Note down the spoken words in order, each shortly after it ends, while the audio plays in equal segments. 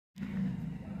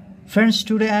Friends,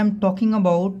 today I am talking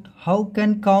about how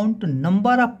can count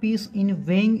number of piece in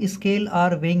weighing scale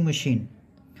or weighing machine.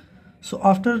 So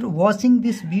after watching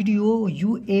this video,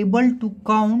 you able to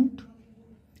count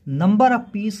number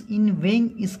of piece in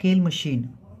weighing scale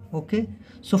machine. Okay.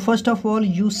 So first of all,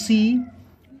 you see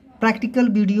practical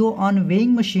video on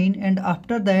weighing machine, and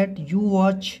after that you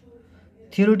watch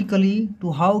theoretically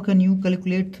to how can you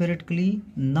calculate theoretically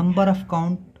number of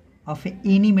count of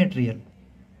any material.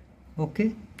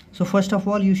 Okay. So first of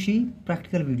all, you see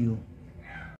practical video.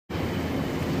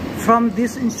 From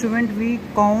this instrument we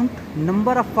count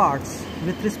number of parts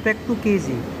with respect to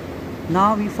kg.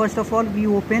 Now we first of all we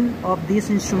open up this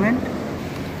instrument.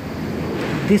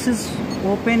 This is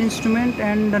open instrument,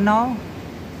 and now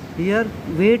here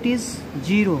weight is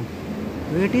 0.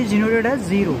 Weight is denoted as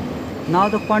 0. Now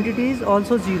the quantity is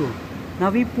also 0. Now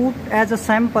we put as a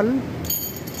sample.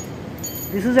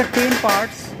 This is a 10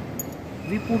 parts.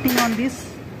 We putting on this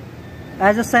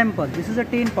as a sample. This is a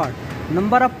 10 part.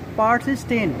 Number of parts is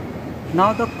 10.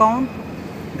 Now the count,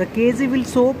 the kg will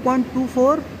show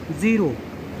 0.240.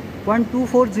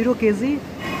 0.240 kg.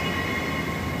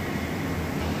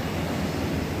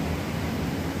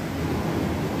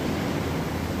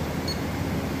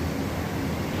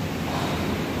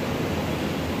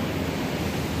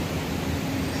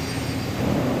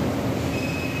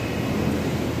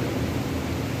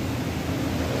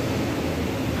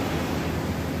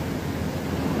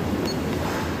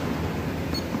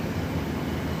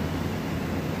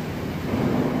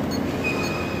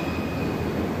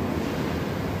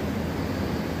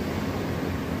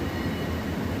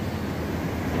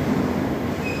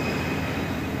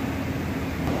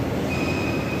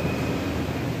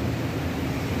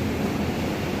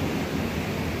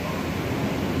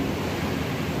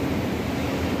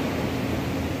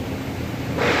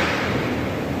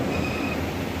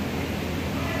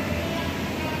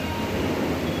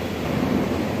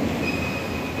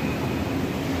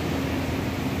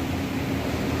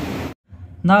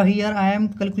 Now here I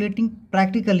am calculating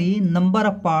practically number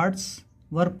of parts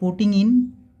were putting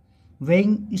in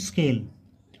weighing scale.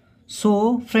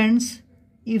 So friends,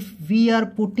 if we are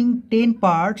putting 10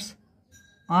 parts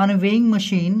on a weighing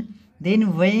machine,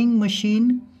 then weighing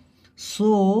machine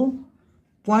show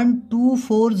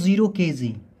 0.240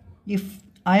 kg. If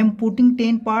I am putting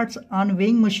 10 parts on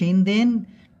weighing machine, then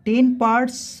 10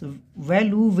 parts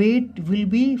value weight will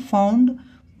be found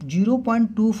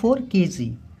 0.24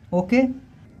 kg. Okay.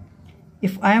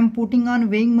 If I am putting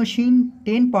on weighing machine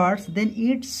 10 parts, then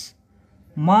its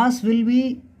mass will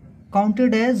be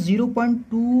counted as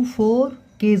 0.24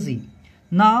 kg.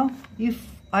 Now if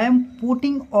I am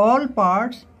putting all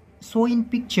parts, so in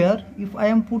picture, if I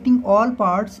am putting all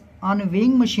parts on a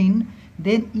weighing machine,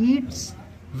 then its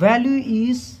value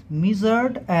is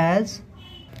measured as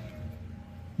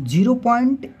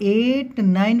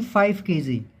 0.895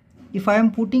 kg. If I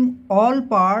am putting all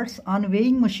parts on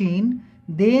weighing machine,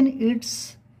 then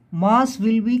its mass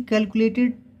will be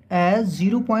calculated as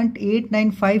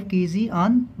 0.895 kg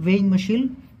on weighing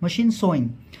machine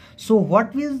showing. So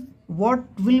what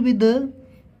will be the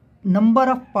number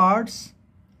of parts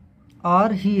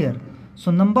are here.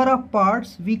 So number of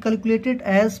parts we calculated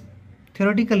as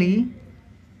theoretically.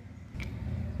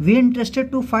 We are interested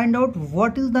to find out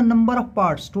what is the number of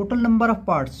parts, total number of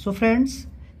parts. So friends,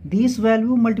 this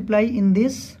value multiply in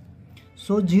this.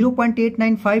 So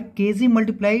 0.895 kg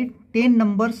multiplied 10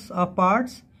 numbers of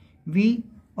parts we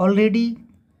already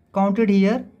counted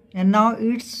here, and now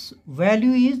its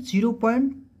value is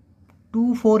 0.24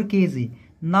 kg.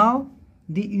 Now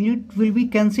the unit will be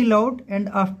cancelled out, and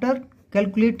after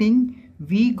calculating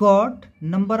we got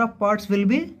number of parts will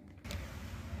be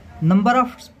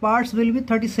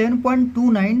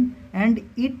 37.29, and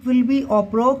it will be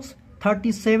approx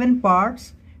 37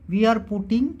 parts we are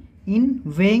putting in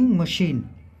weighing machine.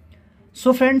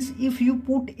 So friends, if you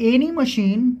put any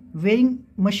weighing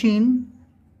machine,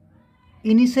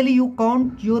 initially you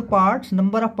count your parts,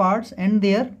 number of parts, and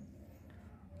there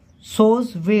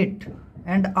shows weight,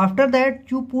 and after that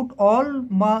you put all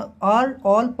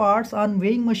parts on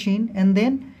weighing machine, and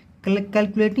then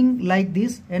calculating like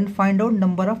this and find out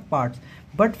number of parts.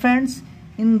 But friends,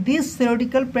 in these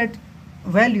theoretical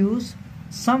values,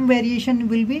 some variation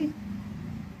will be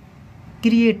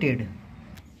created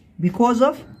because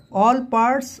of all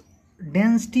parts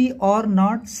density are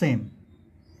not same.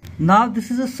 Now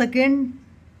this is a second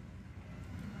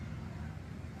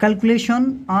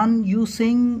calculation on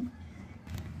using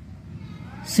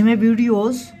same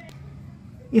videos.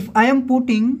 If I am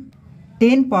putting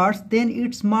 10 parts, then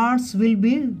its mass will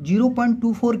be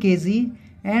 0.24 kg,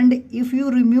 and if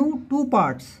you remove 2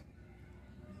 parts,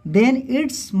 then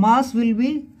its mass will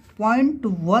be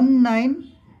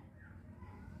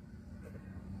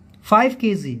 0.195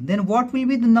 kg, then what will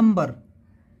be the number?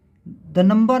 The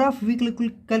number of we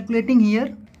calculating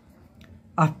here,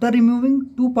 after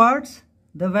removing two parts,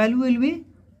 the value will be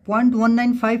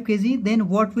 0.195 kg. Then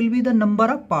what will be the number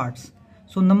of parts?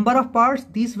 So number of parts,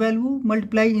 this value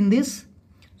multiply in this.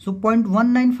 So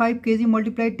 0.195 kg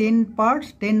multiply 10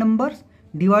 parts, 10 numbers,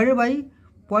 divided by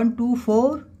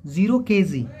 0.240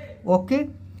 kg. Okay.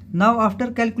 Now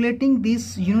after calculating,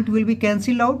 this unit will be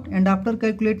cancelled out, and after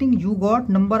calculating you got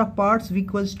number of parts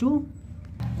equals to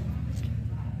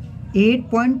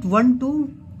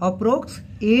 8.12. Approx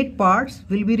 8 parts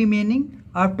will be remaining.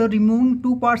 After removing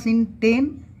 2 parts in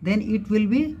 10, then it will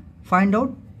be find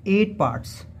out 8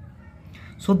 parts.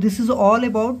 So this is all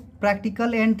about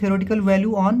practical and theoretical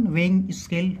value on weighing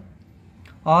scale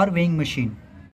or weighing machine.